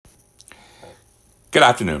Good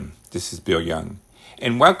afternoon. This is Bill Young,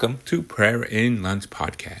 and welcome to Prayer in Lunch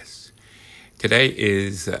Podcast. Today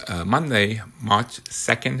is Monday, March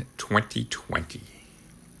 2nd, 2020.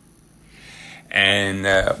 And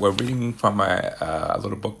we're reading from a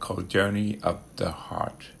little book called Journey of the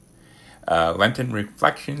Heart. Lenten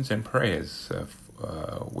Reflections and Prayers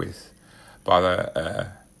with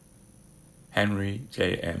Father Henry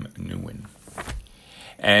J.M. Nguyen.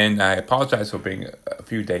 And I apologize for being a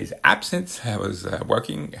few days absent. I was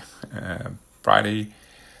working Friday.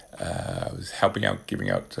 I was helping out,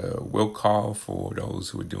 giving out will call for those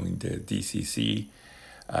who were doing the DCC,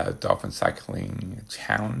 Dolphin Cycling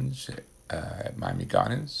Challenge at Miami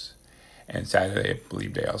Gardens. And Saturday, I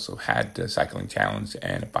believe they also had the cycling challenge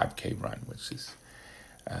and a 5K run, which is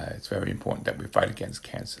it's very important that we fight against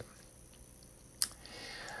cancer.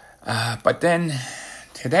 But then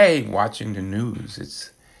today, watching the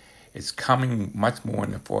news, it's coming much more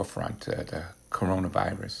in the forefront, the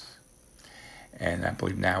coronavirus. And I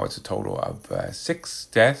believe now it's a total of 6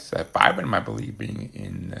 deaths, 5 of them, I believe, being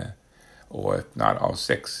in, or if not all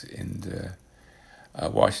 6, in the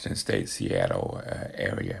Washington State, Seattle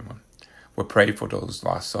area. We'll pray for those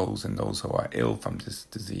lost souls and those who are ill from this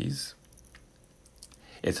disease.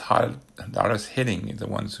 It's hardest hitting the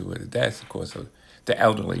ones who are the deaths, of course, the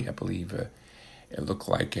elderly. I believe it looked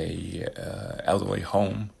like a elderly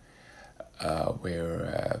home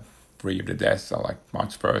where 3 of the deaths are like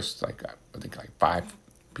March 1st, I think 5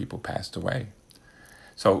 people passed away.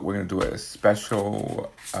 So we're going to do a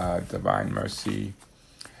special Divine Mercy,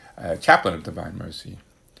 Chaplet of Divine Mercy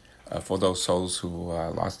for those souls who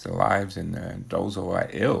lost their lives and those who are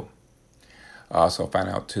ill. I also found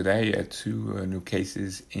out today 2 new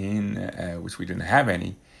cases in, which we didn't have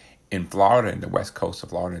any, in Florida, in the west coast of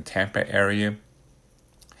Florida, in Tampa area.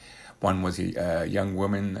 One was a young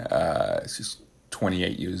woman, she's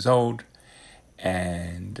 28 years old,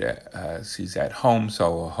 and she's at home,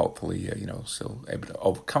 so hopefully, she'll able to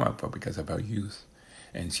overcome it because of her youth.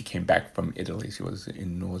 And she came back from Italy. She was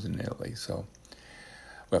in northern Italy, so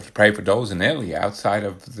we have to pray for those in Italy. Outside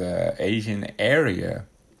of the Asian area,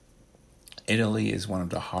 Italy is one of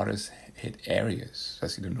the hardest hit areas,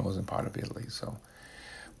 especially the northern part of Italy. So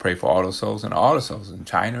pray for all the souls in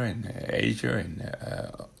China and Asia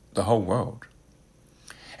and the whole world.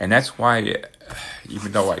 And that's why,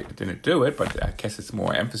 even though I didn't do it, but I guess it's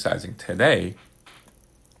more emphasizing today,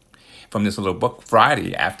 from this little book,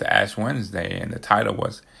 Friday after Ash Wednesday, and the title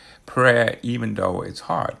was Prayer Even Though It's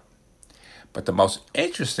Hard. But the most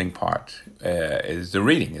interesting part is the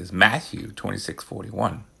reading, is Matthew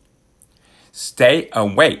 26:41. Stay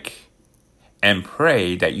awake and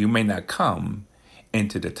pray that you may not come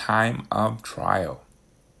into the time of trial.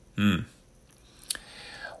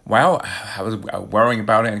 Well, I was worrying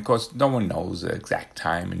about it, and of course, no one knows the exact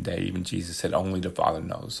time and day. Even Jesus said only the Father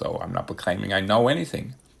knows, so I'm not proclaiming I know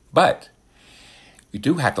anything. But you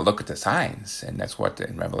do have to look at the signs, and that's what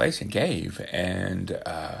in Revelation gave. And,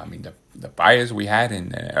 the fires we had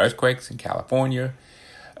in earthquakes in California,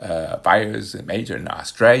 fires major in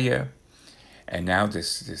Australia, and now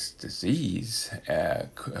this disease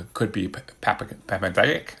could be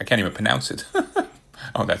pandemic. I can't even pronounce it.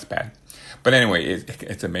 Oh, that's bad. But anyway,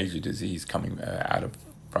 it's a major disease coming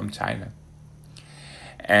from China.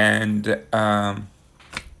 And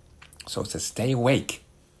so it says, stay awake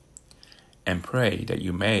and pray that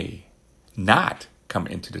you may not come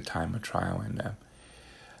into the time of trial. And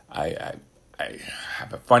I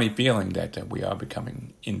have a funny feeling that we are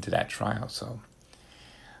becoming into that trial. So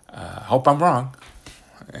I hope I'm wrong,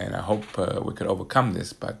 and I hope we could overcome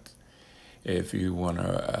this. But if you want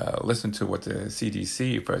to listen to what the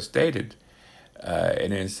CDC first stated,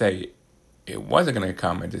 and then say it wasn't going to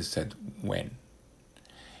come, it just said when.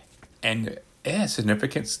 And it has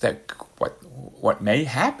significance that what may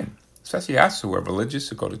happen, especially us who are religious,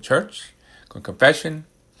 who go to church, go to confession,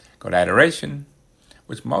 go to adoration,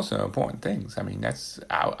 which most are important things. I mean, that's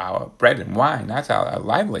our bread and wine. That's our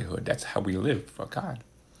livelihood. That's how we live for God.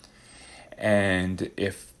 And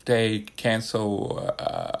if they cancel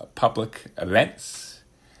public events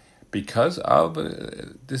because of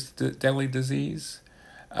this deadly disease,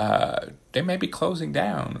 they may be closing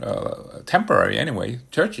down, temporary anyway,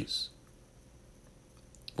 churches,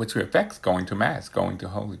 which affects going to Mass, going to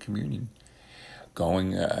Holy Communion,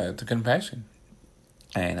 going to confession.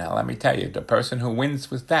 And let me tell you, the person who wins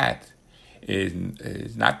with that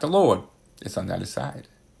is not the Lord. It's on the other side.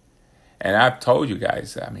 And I've told you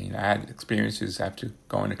guys, I had experiences after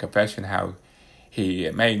going to confession how he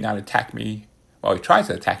may not attack me. Well, he tries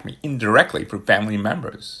to attack me indirectly through family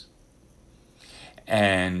members.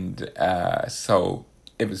 And so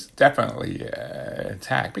it was definitely an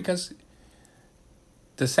attack because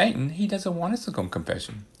to Satan, he doesn't want us to go to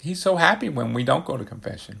confession. He's so happy when we don't go to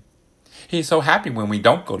confession. He's so happy when we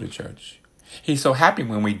don't go to church. He's so happy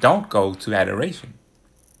when we don't go to adoration.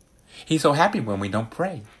 He's so happy when we don't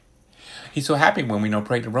pray. He's so happy when we don't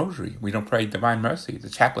pray the rosary. We don't pray Divine Mercy, the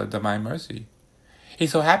Chaplet of Divine Mercy.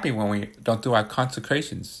 He's so happy when we don't do our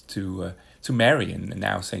consecrations to Mary and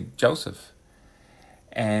now St. Joseph.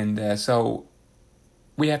 And so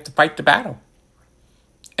we have to fight the battle.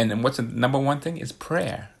 And then what's the number one thing is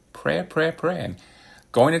prayer. Prayer. And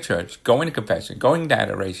going to church, going to confession, going to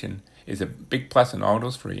adoration is a big plus in all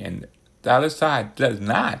those three. And the other side does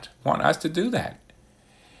not want us to do that.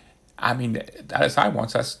 I mean, the other side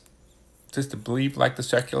wants us just to believe like the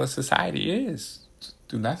secular society is. Just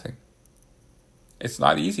do nothing. It's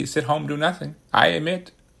not easy. Sit home, do nothing. I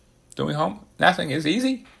admit, doing home, nothing is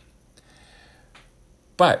easy.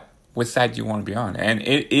 But which side do you want to be on? And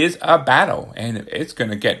it is a battle, and it's going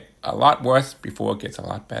to get a lot worse before it gets a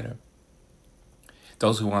lot better.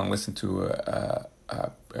 Those who want to listen to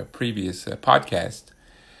a previous podcast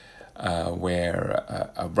where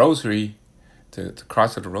a rosary, the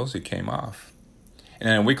cross of the rosary came off. And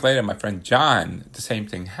then a week later, my friend John, the same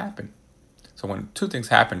thing happened. So when two things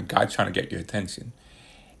happen, God's trying to get your attention.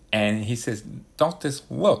 And he says, don't just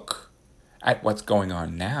look at what's going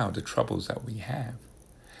on now, the troubles that we have.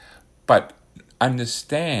 But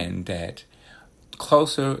understand that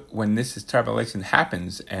closer when this tribulation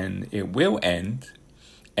happens, and it will end,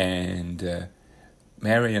 and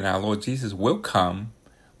Mary and our Lord Jesus will come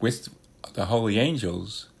with the holy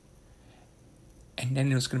angels, and then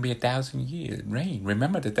there's going to be 1,000-year reign.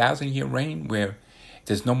 Remember the 1,000-year reign where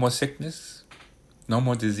there's no more sickness, no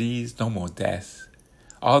more disease, no more death.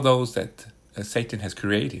 All those that Satan has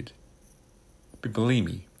created. But believe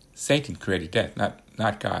me, Satan created death,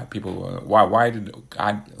 not God. People, why did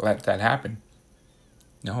God let that happen?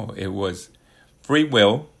 No, it was free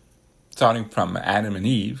will, starting from Adam and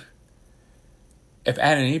Eve. If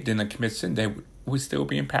Adam and Eve didn't commit sin, they would still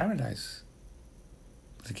be in paradise.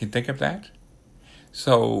 Can you think of that?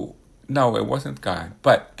 So, no, it wasn't God.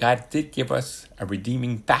 But God did give us a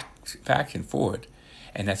redeeming faction for it,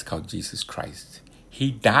 and that's called Jesus Christ. He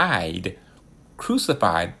died,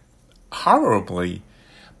 crucified, horribly,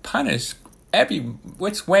 punished every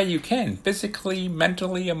which way you can, physically,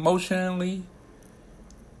 mentally, emotionally.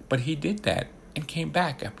 But he did that and came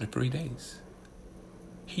back after 3 days.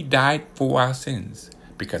 He died for our sins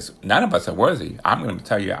because none of us are worthy. I'm going to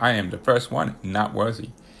tell you, I am the first one not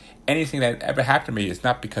worthy. Anything that ever happened to me is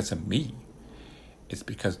not because of me. It's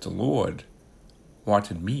because the Lord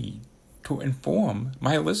wanted me to inform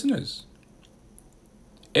my listeners.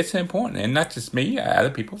 It's important, and not just me,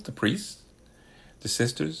 other people, the priests, the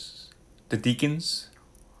sisters, the deacons,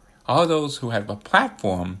 all those who have a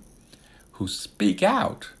platform who speak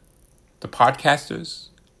out, the podcasters,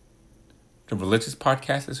 the religious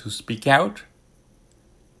podcasters who speak out.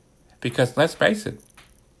 Because let's face it,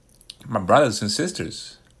 my brothers and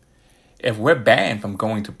sisters, if we're banned from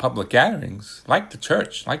going to public gatherings, like the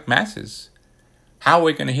church, like masses, how are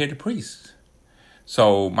we going to hear the priests?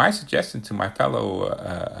 So my suggestion to my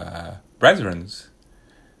fellow brethren,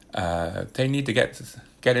 they need to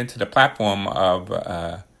get into the platform of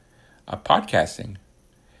podcasting,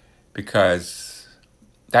 because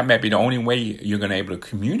that may be the only way you're going to be able to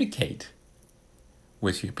communicate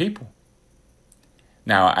with your people.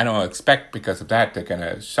 Now, I don't expect because of that they're going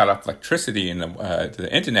to shut off electricity and the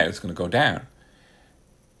internet is going to go down.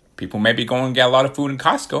 People may be going to get a lot of food in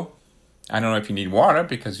Costco. I don't know if you need water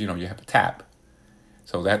because, you have a tap.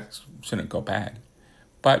 So that shouldn't go bad.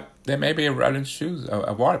 But there may be a running shoes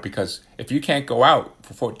of water, because if you can't go out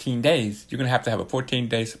for 14 days, you're going to have a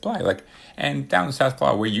 14-day supply. And down in South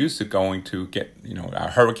Florida, we're used to going to get, our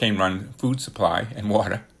hurricane-run food supply and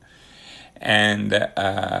water. And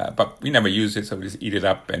but we never use it, so we just eat it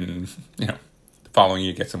up, and the following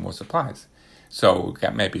year get some more supplies. So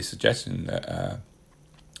that may be a suggestion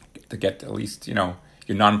to get at least your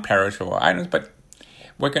non-perishable items. But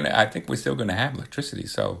I think we're still gonna have electricity,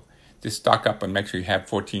 so just stock up and make sure you have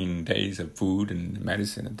 14 days of food and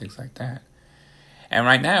medicine and things like that. And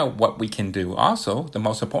right now, what we can do also, the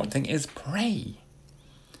most important thing is pray.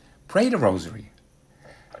 Pray the rosary.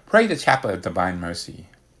 Pray the Chaplet of Divine Mercy.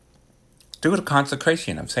 Do the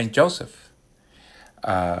consecration of St. Joseph.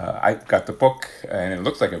 I got the book, and it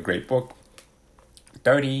looks like a great book.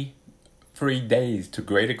 33 Days to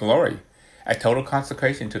Greater Glory. A total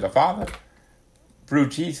consecration to the Father through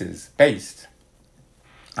Jesus, based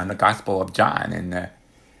on the Gospel of John. And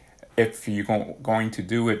if you're going to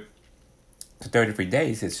do it for 33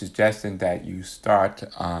 days, it's suggesting that you start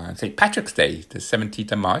on St. Patrick's Day, the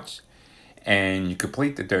 17th of March, And you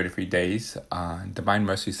complete the 33 days on Divine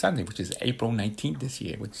Mercy Sunday, which is April 19th this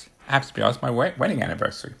year, which happens to be also my wedding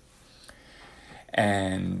anniversary.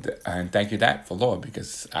 And thank you that for Lord,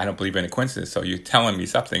 because I don't believe in a coincidence, so you're telling me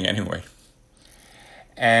something anyway.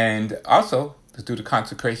 And also, to do the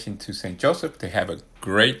consecration to St. Joseph, they have a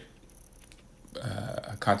great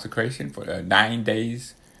consecration for 9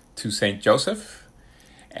 days to St. Joseph.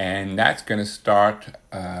 And that's going to start,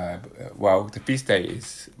 the feast day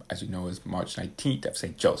is, as you know, is March 19th of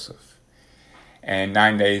St. Joseph. And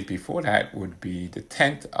 9 days before that would be the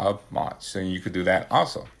 10th of March. So you could do that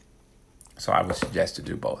also. So I would suggest to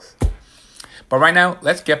do both. But right now,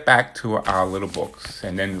 let's get back to our little books.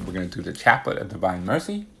 And then we're going to do the Chaplet of Divine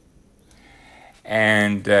Mercy.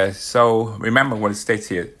 And so remember what it states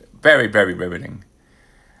here. Very, very riveting.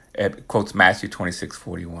 It quotes Matthew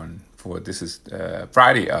 26:41. For this is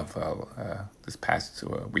Friday of this past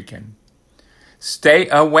weekend. Stay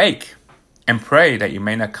awake and pray that you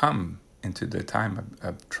may not come into the time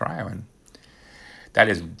of trial. And that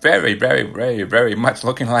is very, very, very, very much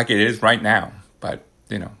looking like it is right now. But,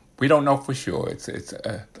 we don't know for sure. It's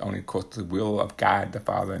only, of course, the will of God, the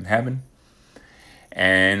Father in heaven.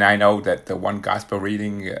 And I know that the one gospel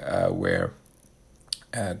reading where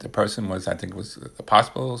the person was, I think it was the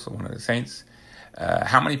apostles or one of the saints,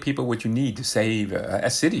 how many people would you need to save a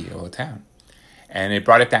city or a town? And it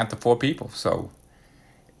brought it down to 4 people. So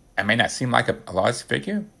it may not seem like a large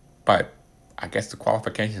figure, but I guess the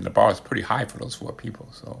qualification, the bar is pretty high for those 4 people.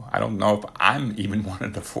 So I don't know if I'm even one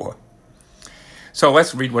of the 4. So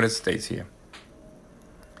let's read what it states here.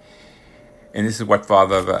 And this is what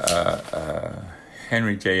Father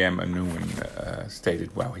Henry J.M. Anuin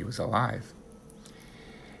stated while he was alive.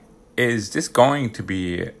 Is this going to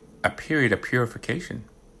be a period of purification?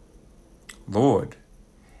 Lord,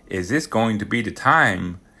 is this going to be the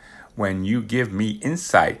time when you give me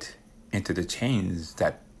insight into the chains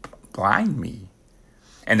that blind me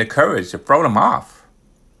and the courage to throw them off?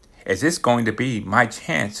 Is this going to be my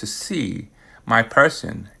chance to see my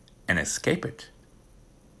person and escape it?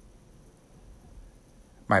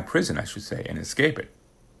 My prison, I should say, and escape it.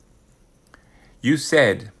 You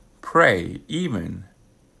said, pray even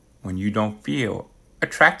when you don't feel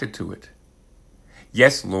attracted to it.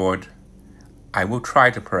 Yes, Lord, I will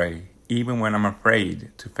try to pray even when I'm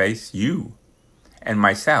afraid to face you and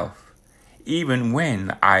myself, even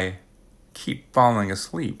when I keep falling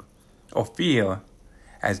asleep or feel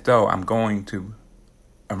as though I'm going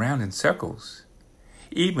around in circles,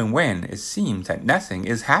 even when it seems that nothing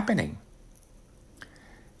is happening.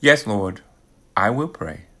 Yes, Lord, I will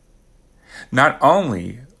pray. Not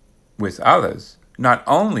only with others, not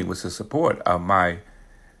only with the support of my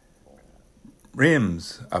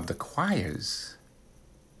rhythms of the choirs,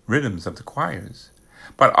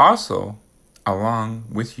 but also along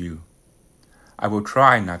with you. I will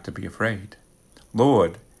try not to be afraid.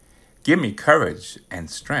 Lord, give me courage and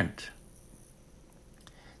strength.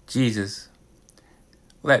 Jesus,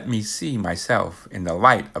 let me see myself in the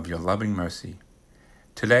light of your loving mercy.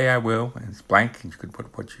 Today I will, and it's blank, you could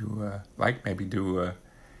put what you like, maybe do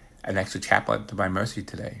an extra chaplet to my mercy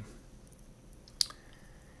today.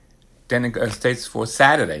 Then it states for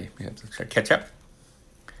Saturday, you have to catch up.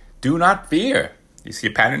 Do not fear. You see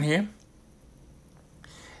a pattern here?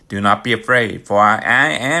 Do not be afraid, for I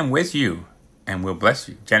am with you and will bless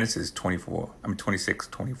you. Genesis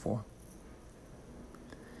 26:24.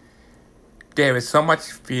 There is so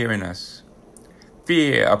much fear in us.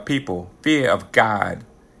 Fear of people, fear of God,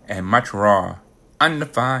 and much raw,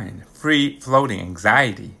 undefined, free-floating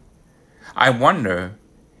anxiety. I wonder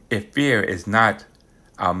if fear is not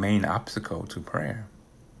our main obstacle to prayer.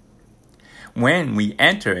 When we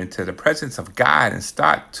enter into the presence of God and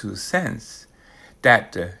start to sense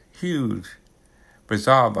that the huge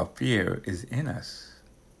resolve of fear is in us,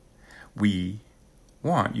 we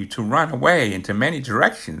want you to run away into many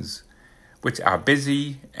directions which our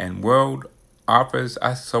busy and world offers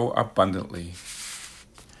us so abundantly.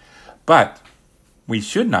 But we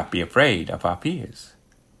should not be afraid of our fears.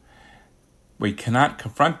 We cannot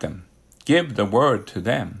confront them. Give the word to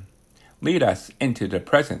them. Lead us into the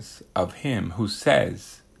presence of him who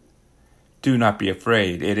says, do not be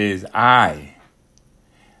afraid, it is I.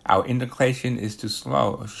 Our indication is to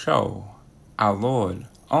show our Lord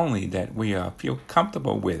only that we feel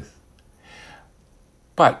comfortable with.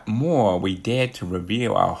 But more, we dare to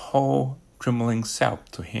reveal our whole trembling self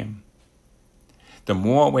to him. The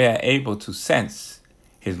more we are able to sense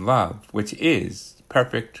his love, which is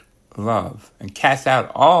perfect love, and cast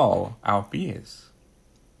out all our fears.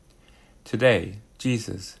 Today,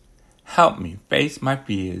 Jesus, help me face my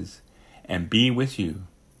fears and be with you.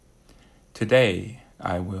 Today,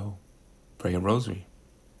 I will Pray a rosary.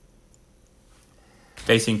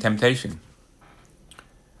 Facing temptation.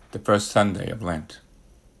 The first Sunday of Lent.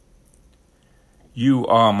 You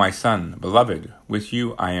are my Son, beloved. With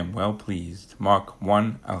you I am well pleased. Mark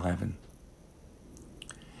 1:11.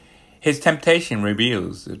 His temptation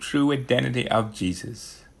reveals the true identity of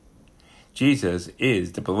Jesus. Jesus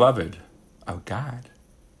is the beloved of God.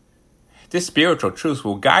 This spiritual truth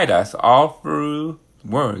will guide us all through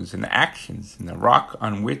words and actions in the rock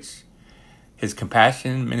on which his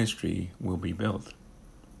compassion ministry will be built.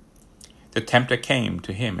 The tempter came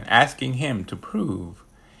to him asking him to prove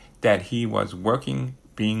that he was working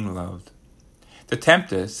being loved. The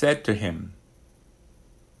tempter said to him,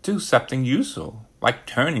 do something useful, like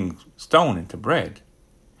turning stone into bread.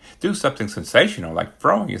 Do something sensational, like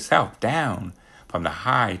throwing yourself down from the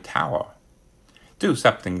high tower. Do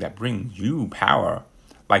something that brings you power,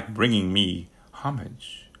 like bringing me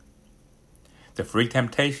homage. The three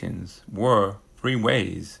temptations were three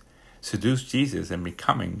ways seduce Jesus in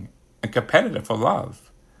becoming a competitor for love.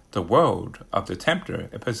 The world of the tempter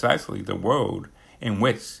is precisely the world in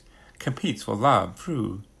which competes for love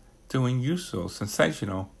through doing useful,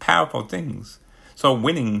 sensational, powerful things, so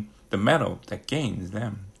winning the medal that gains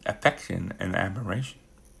them affection and admiration.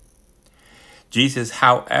 Jesus,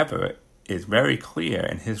 however, is very clear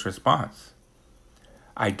in his response.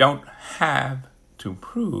 I don't have to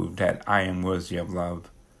prove that I am worthy of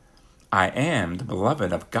love. I am the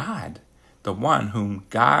beloved of God, the one whom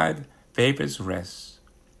God favors rest.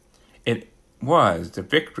 It was the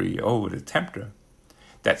victory over the tempter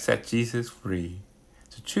that set Jesus free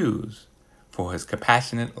to choose for his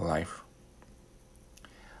compassionate life.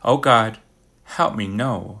 Oh God, help me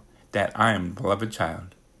know that I am a beloved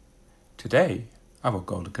child. Today, I will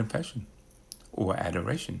go to confession or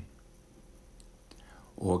adoration,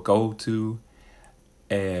 or go to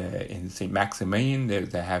in St. Maximilian.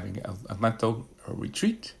 They're having a Lento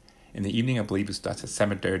retreat in the evening. I believe it starts at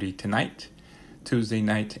 7:30 tonight, Tuesday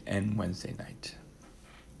night and Wednesday night.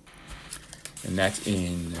 And that's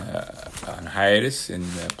in on hiatus in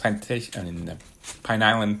the plantation in Pine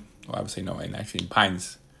Island. Well, I would say no, and actually in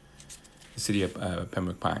Pines, the city of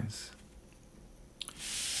Pembroke Pines.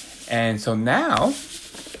 And so now,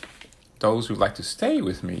 those who'd like to stay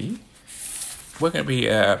with me, we're going to be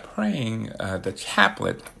praying the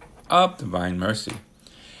Chaplet of Divine Mercy.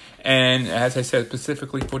 And as I said,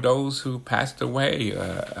 specifically for those who passed away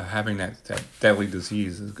having that deadly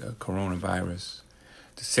disease, coronavirus.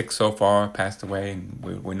 The 6 so far passed away,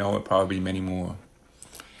 and we know it probably be many more.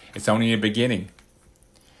 It's only a beginning.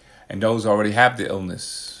 And those who already have the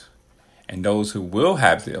illness, and those who will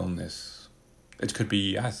have the illness, it could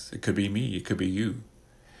be us, it could be me, it could be you.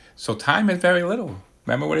 So time is very little.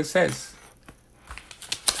 Remember what it says.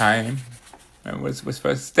 Time. Remember what it's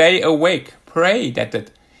first. Stay awake. Pray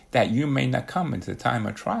that you may not come into the time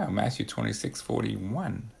of trial. Matthew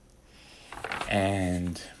 26:41.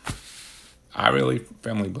 And I really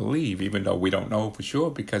firmly believe, even though we don't know for sure,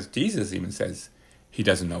 because Jesus even says he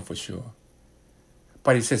doesn't know for sure.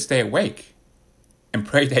 But he says stay awake and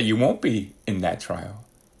pray that you won't be in that trial.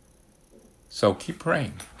 So keep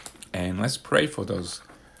praying. And let's pray for those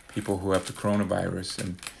people who have the coronavirus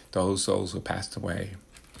and those souls who passed away.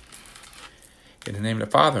 In the name of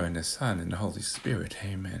the Father, and the Son, and the Holy Spirit,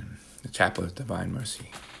 amen. The Chaplet of Divine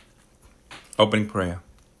Mercy. Opening prayer.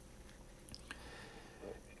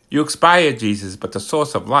 You expired, Jesus, but the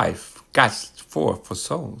source of life gushed forth for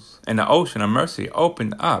souls, and the ocean of mercy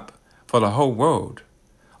opened up for the whole world.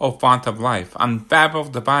 O font of life, unfathomable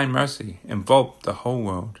divine mercy, envelop the whole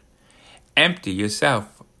world. Empty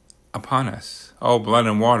yourself upon us, O blood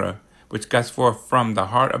and water, which gush forth from the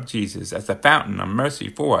heart of Jesus as the fountain of mercy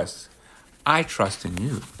for us. I trust in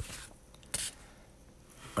you.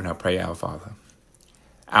 When I pray, Our Father.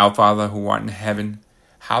 Our Father, who art in heaven,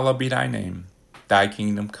 hallowed be thy name. Thy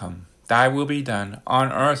kingdom come, thy will be done,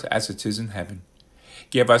 on earth as it is in heaven.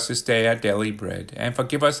 Give us this day our daily bread, and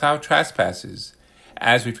forgive us our trespasses,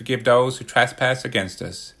 as we forgive those who trespass against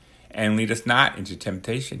us. And lead us not into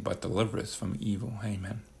temptation, but deliver us from evil.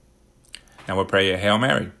 Amen. Now we'll pray a Hail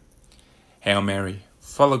Mary. Hail Mary,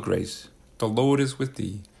 full of grace, the Lord is with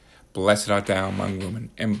thee. Blessed art thou among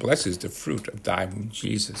women, and blessed is the fruit of thy womb,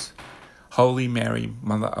 Jesus. Holy Mary,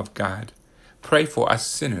 Mother of God, pray for us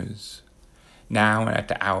sinners, now and at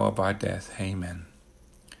the hour of our death. Amen.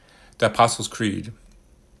 The Apostles' Creed.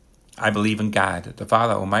 I believe in God, the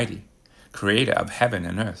Father Almighty, creator of heaven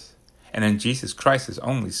and earth, and in Jesus Christ, his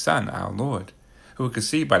only Son, our Lord, who was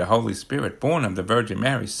conceived by the Holy Spirit, born of the Virgin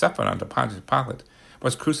Mary, suffered under Pontius Pilate,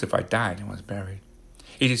 was crucified, died, and was buried.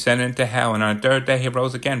 He descended into hell, and on the third day he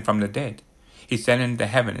rose again from the dead. He ascended into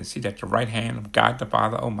heaven and seated at the right hand of God the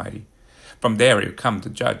Father Almighty. From there he will come to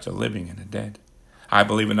judge the living and the dead. I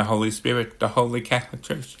believe in the Holy Spirit, the Holy Catholic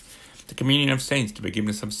Church, the communion of saints, the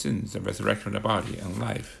forgiveness of sins, the resurrection of the body, and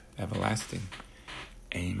life everlasting.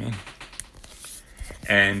 Amen.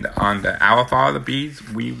 And on the Our Father beads,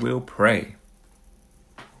 we will pray.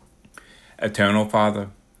 Eternal Father,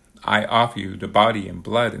 I offer you the body and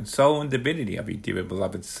blood and soul and divinity of your dear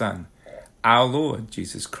beloved Son, our Lord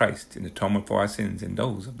Jesus Christ, in atonement for our sins and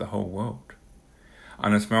those of the whole world.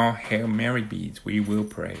 On the small Hail Mary beads, we will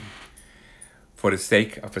pray. For the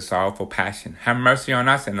sake of his sorrowful passion, have mercy on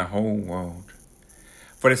us and the whole world.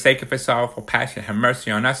 For the sake of his sorrowful passion, have mercy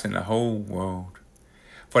on us and the whole world.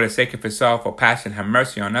 For the sake of his sorrowful passion, have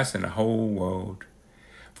mercy on us and the whole world.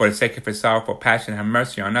 For the sake of his sorrowful passion, have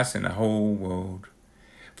mercy on us and the whole world.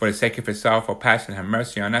 For the sake of his sorrowful passion, have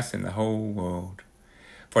mercy on us and the whole world.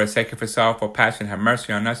 For the sake of his sorrowful passion, have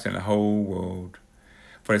mercy on us and the whole world.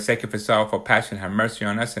 For the sake of his sorrowful passion, have mercy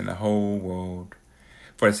on us and the whole world.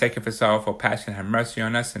 For the sake of his sorrowful passion, have mercy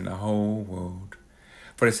on us and the whole world.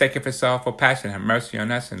 For the sake of his sorrowful passion, have mercy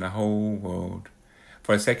on us and the whole world.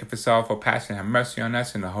 For the sake of his sorrowful passion, have mercy on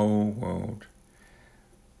us and the whole world.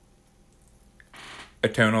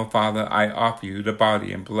 Eternal Father, I offer you the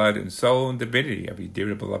body and blood and soul and divinity of your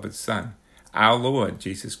dear beloved Son, our Lord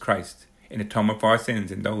Jesus Christ, in atonement for our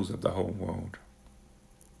sins and those of the whole world.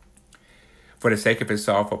 For the sake of his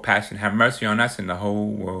sorrowful passion, have mercy on us and the whole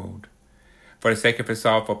world. For the sake of his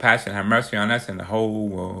sorrowful passion, have mercy on us and the whole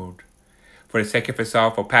world. For the sake of his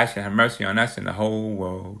sorrowful passion, have mercy on us and the whole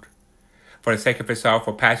world. For the sake of his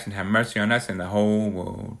sorrowful passion, have mercy on us and the whole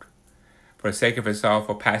world. For the sake of his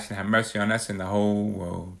sorrowful passion, have mercy on us and the whole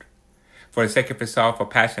world. For the sake of his sorrowful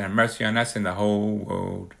passion, have mercy on us and the whole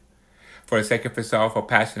world. For the sake of his sorrowful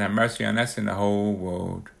passion, have mercy on us and the whole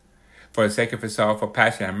world. For the sake of his sorrowful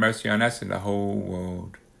passion, have mercy on us and the whole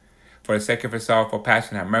world. For the sake of his sorrowful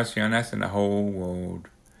passion, have mercy on us and the whole world.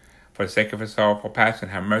 For the sake of his sorrowful passion,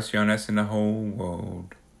 have mercy on us and the whole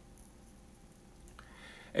world.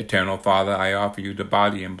 Eternal Father, I offer you the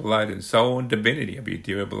body and blood and soul and divinity of your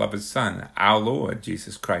dear beloved Son, our Lord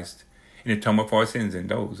Jesus Christ, in atonement for our sins and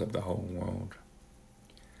those of the whole world.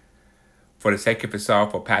 For the sake of his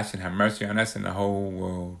sorrowful passion, have mercy on us and the whole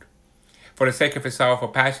world. For the sake of his sorrowful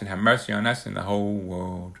passion, have mercy on us and the whole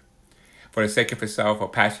world. For the sake of his sorrowful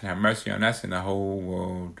passion, have mercy on us and the whole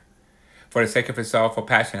world. For the sake of his sorrowful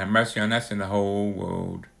passion, have mercy on us and the whole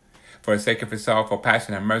world. For the sake of his sorrowful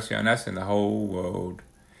passion, have mercy on us and the whole world.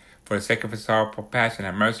 For the sake of his sorrowful passion,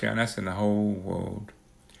 have mercy on us and the whole world.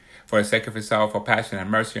 For the sake of his sorrowful passion, have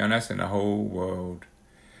mercy on us and the whole world.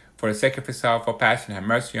 For the sake of his sorrowful passion, have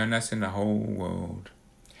mercy on us and the whole world.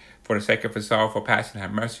 For the sake of his sorrowful passion,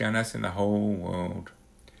 have mercy on us and the whole world.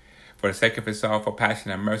 For the sake of his sorrowful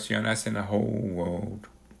passion, have mercy on us and the whole world.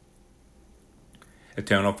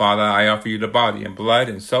 Eternal Father, I offer you the body and blood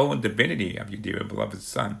and soul and divinity of your dear beloved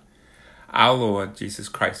Son, our Lord Jesus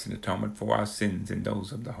Christ, in atonement for our sins and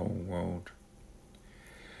those of the whole world.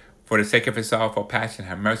 For the sake of his sorrowful passion,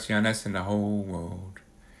 have mercy on us and the whole world.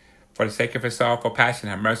 For the sake of his sorrowful passion,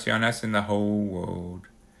 have mercy on us and the whole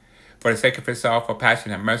world. For the sake of his sorrowful passion,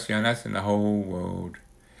 have mercy on us and the whole world.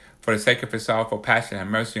 For the sake of his sorrowful passion, have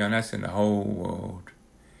mercy on us and the whole world.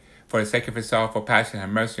 For the sake of his sorrowful passion, have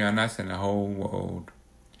mercy on us and the whole world.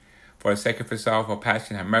 For the sake of his sorrowful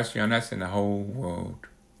passion, have mercy on us and the whole world.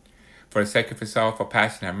 For the sake of his sorrowful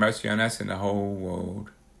passion, have mercy on us and the whole world.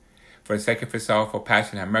 For the sake of his sorrowful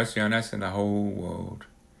passion, have mercy on us and the whole world.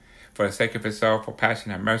 For the sake of his sorrowful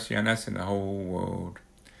passion, have mercy on us and the whole world.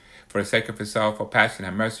 For the sake of his sorrowful passion,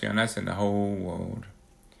 have mercy on us and the whole world.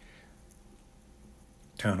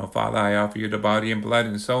 Eternal Father, I offer you the body and blood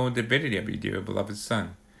and soul and divinity of your dear beloved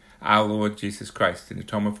Son, our Lord Jesus Christ, in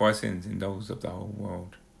atonement for our sins and those of the whole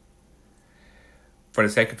world. For the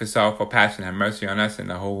sake of his sorrowful passion, have mercy on us and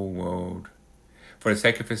the whole world. For the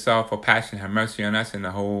sake of his sorrowful passion, have mercy on us and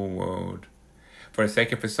the whole world. For the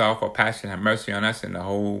sake of his sorrowful passion, have mercy on us and the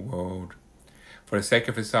whole world. For the sake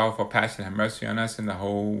of his sorrowful passion, have mercy on us and the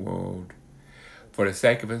whole world. For the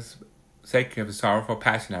sake of his sorrowful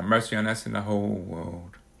passion, have mercy on us and the whole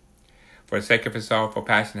world. For the sake of his sorrowful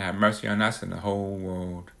passion, have mercy on us and the whole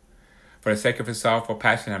world. For the sake of his sorrowful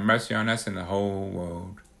passion, have mercy on us and the whole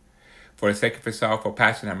world. For the sake of his sorrowful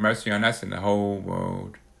passion, have mercy on us and the whole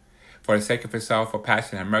world. For the sake of his sorrowful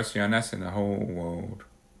passion, have mercy on us and the whole world.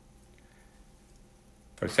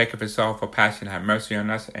 For the sake of his sorrowful passion, have mercy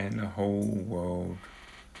on us and the whole world.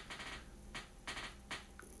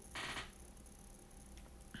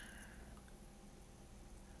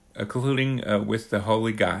 Concluding with the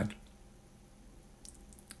Holy God.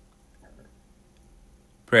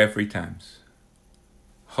 Prayer 3 times.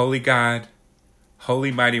 Holy God,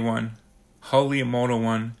 Holy Mighty One, Holy Immortal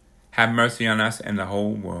One, have mercy on us and the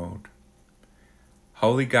whole world.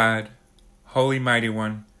 Holy God, Holy Mighty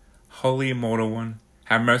One, Holy Immortal One,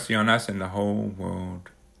 have mercy on us and the whole world.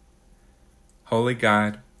 Holy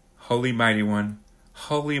God, Holy Mighty One,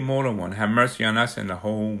 Holy Immortal One, have mercy on us and the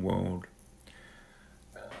whole world.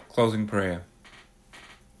 Closing prayer.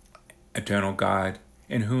 Eternal God,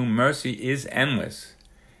 in whom mercy is endless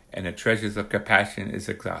and the treasures of compassion is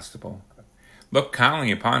inexhaustible, look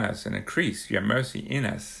kindly upon us and increase your mercy in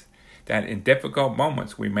us, that in difficult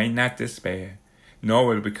moments we may not despair, nor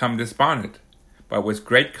will become despondent, but with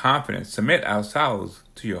great confidence submit ourselves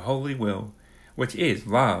to your holy will, which is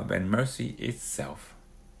love and mercy itself.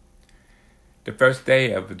 The first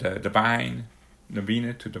day of the divine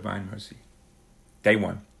novena to divine mercy. Day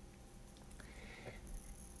 1.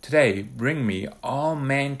 Today, bring me all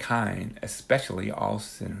mankind, especially all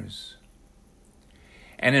sinners,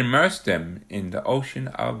 and immerse them in the ocean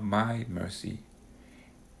of my mercy.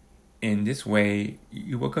 In this way,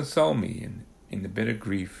 you will console me in the bitter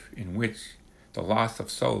grief in which the loss of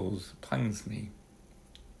souls plunges me.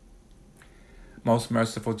 Most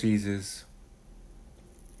merciful Jesus,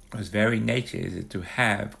 whose very nature is it to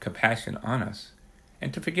have compassion on us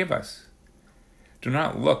and to forgive us. Do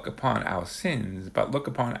not look upon our sins, but look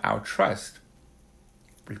upon our trust.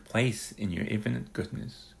 Replace in your infinite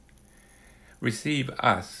goodness. Receive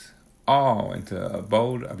us all into the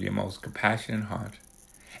abode of your most compassionate heart,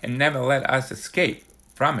 and never let us escape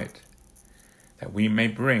from it, that we may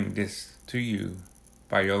bring this to you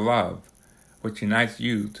by your love, which unites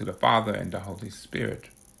you to the Father and the Holy Spirit.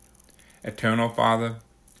 Eternal Father,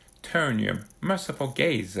 turn your merciful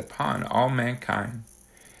gaze upon all mankind,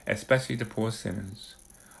 especially the poor sinners,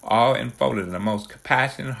 all enfolded in the most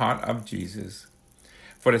compassionate heart of Jesus.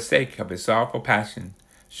 For the sake of his sorrowful passion,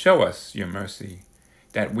 show us your mercy,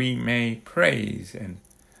 that we may praise and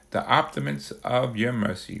the optiments of your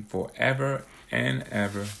mercy forever and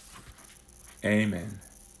ever. Amen.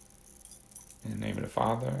 In the name of the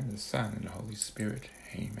Father, and the Son, and the Holy Spirit.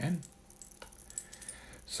 Amen.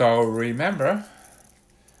 So remember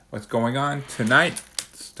what's going on tonight,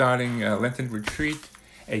 starting a Lenten retreat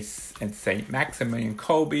at St. Maximilian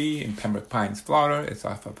Kolbe in Pembroke Pines, Florida. It's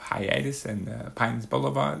off of Hiatus and Pines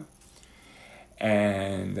Boulevard.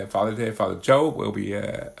 And Father Joe will be,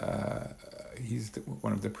 he's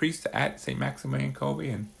one of the priests at St. Maximilian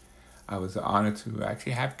Kolbe, and I was honored to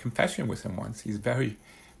actually have confession with him once. He's very,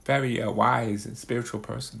 very wise and spiritual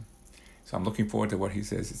person. So I'm looking forward to what he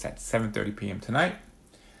says. It's at 7:30 p.m. tonight.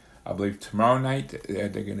 I believe tomorrow night they're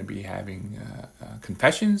going to be having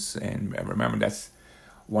confessions. And remember, that's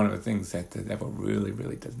one of the things that the devil really,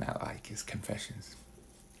 really does not like is confessions.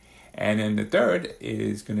 And then the third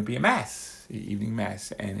is going to be a mass, the evening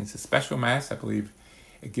mass. And it's a special mass. I believe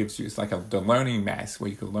it gives you, it's like the learning mass where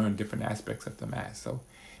you can learn different aspects of the mass. So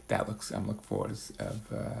I'm looking forward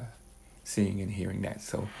to seeing and hearing that.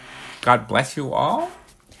 So God bless you all.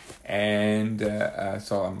 And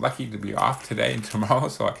so I'm lucky to be off today and tomorrow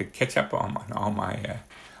so I could catch up on all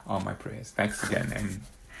my prayers. Thanks again, and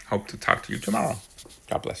hope to talk to you tomorrow.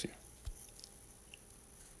 God bless you.